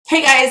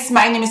Hey guys,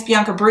 my name is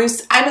Bianca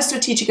Bruce. I'm a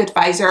strategic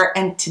advisor,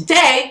 and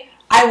today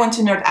I want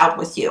to nerd out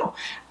with you.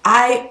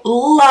 I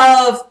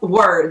love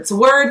words.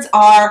 Words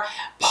are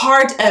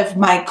part of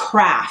my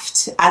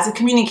craft as a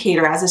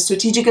communicator, as a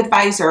strategic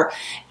advisor,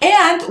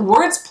 and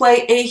words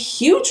play a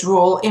huge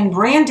role in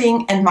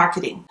branding and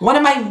marketing. One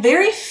of my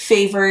very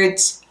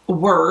favorite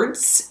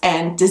words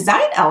and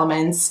design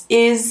elements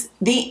is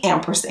the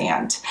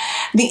ampersand.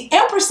 The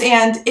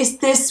ampersand is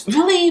this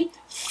really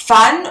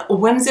fun,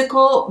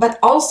 whimsical, but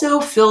also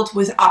filled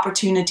with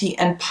opportunity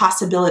and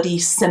possibility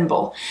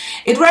symbol.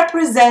 It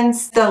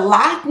represents the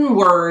Latin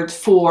word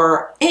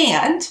for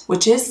and,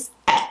 which is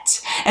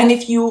et. And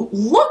if you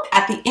look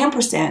at the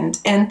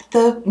ampersand and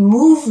the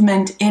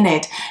movement in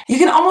it, you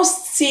can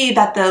almost see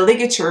that the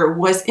ligature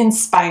was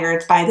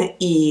inspired by the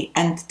E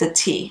and the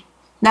T.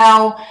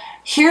 Now,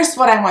 here's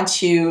what I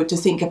want you to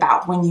think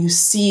about when you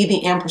see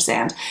the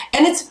ampersand,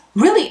 and it's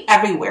really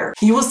everywhere.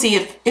 You will see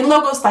it in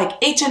logos like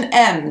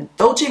H&M,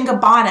 Dolce &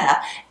 Gabbana,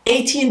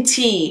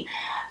 AT&T.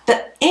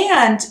 The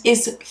and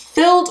is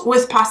filled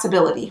with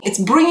possibility. It's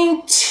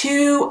bringing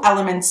two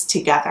elements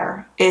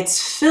together.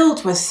 It's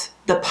filled with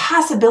the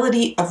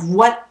possibility of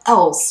what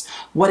else,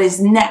 what is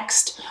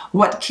next,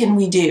 what can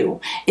we do?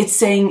 It's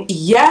saying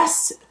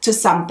yes to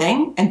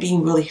something and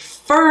being really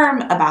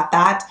firm about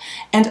that,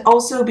 and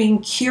also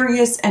being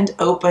curious and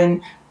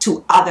open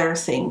to other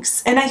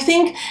things. And I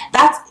think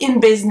that's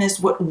in business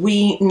what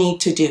we need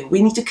to do.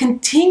 We need to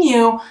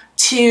continue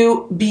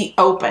to be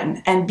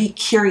open and be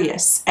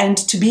curious and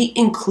to be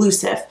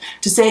inclusive,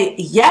 to say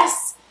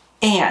yes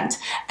and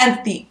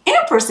the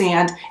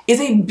ampersand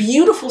is a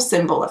beautiful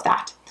symbol of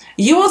that.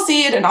 You will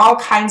see it in all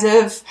kinds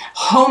of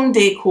home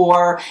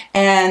decor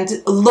and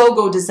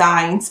logo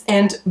designs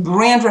and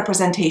brand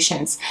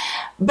representations.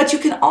 But you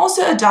can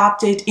also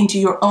adopt it into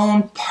your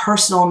own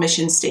personal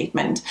mission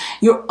statement,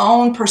 your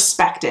own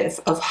perspective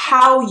of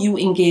how you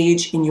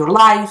engage in your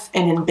life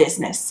and in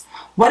business.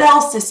 What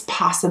else is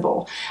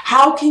possible?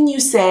 How can you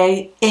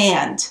say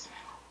and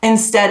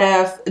instead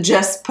of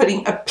just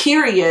putting a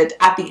period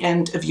at the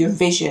end of your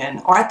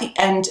vision or at the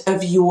end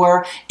of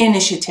your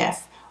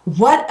initiative?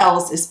 What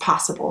else is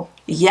possible?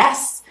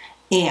 Yes,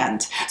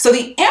 and. So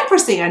the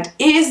ampersand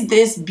is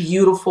this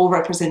beautiful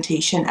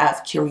representation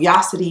of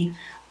curiosity,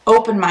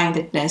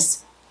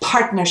 open-mindedness,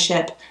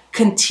 partnership,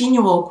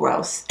 continual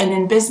growth. And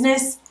in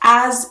business,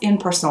 as in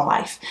personal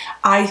life,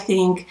 I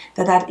think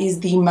that that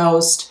is the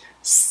most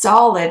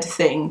solid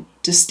thing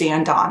to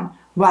stand on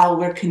while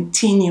we're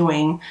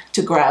continuing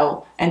to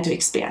grow and to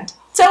expand.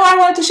 So I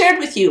wanted to share it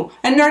with you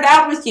and nerd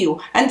out with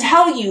you and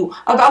tell you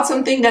about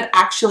something that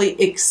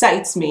actually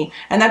excites me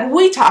and that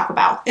we talk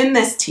about in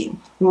this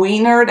team. We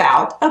nerd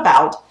out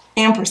about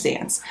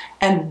ampersands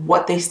and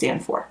what they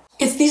stand for.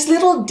 It's these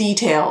little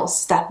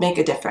details that make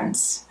a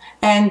difference.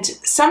 And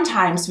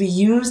sometimes we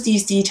use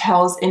these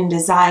details in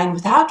design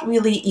without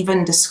really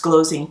even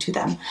disclosing to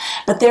them,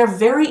 but they're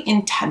very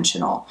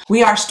intentional.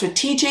 We are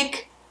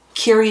strategic,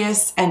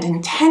 curious, and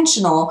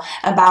intentional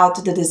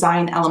about the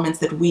design elements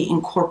that we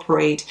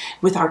incorporate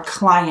with our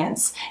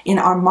clients in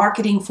our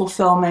marketing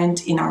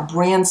fulfillment, in our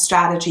brand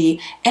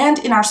strategy, and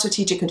in our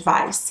strategic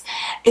advice.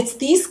 It's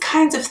these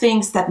kinds of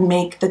things that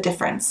make the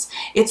difference.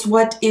 It's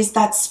what is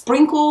that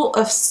sprinkle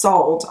of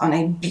salt on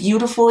a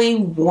beautifully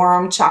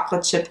warm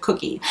chocolate chip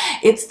cookie.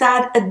 It's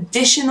that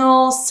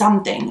additional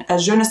something, a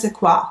je ne sais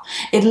quoi.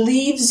 It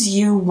leaves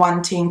you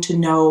wanting to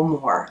know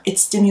more. It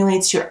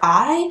stimulates your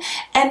eye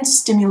and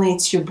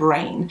stimulates your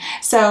brain.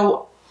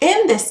 So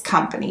in this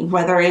company,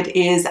 whether it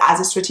is as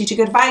a strategic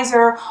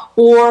advisor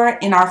or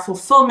in our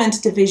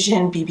fulfillment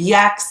division,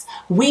 BBX,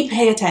 we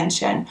pay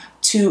attention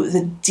to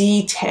the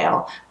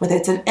detail, whether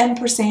it's an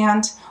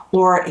ampersand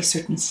or a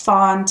certain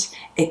font,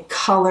 a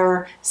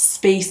color,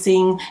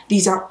 spacing.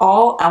 These are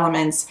all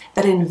elements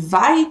that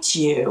invite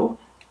you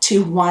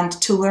to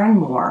want to learn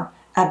more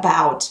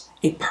about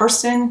a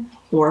person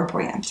or a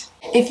brand.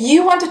 If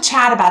you want to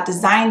chat about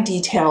design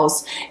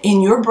details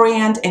in your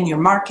brand and your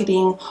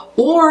marketing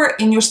or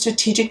in your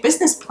strategic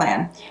business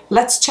plan,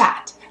 let's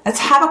chat. Let's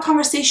have a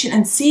conversation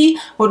and see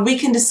what we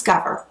can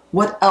discover.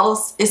 What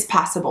else is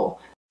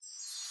possible?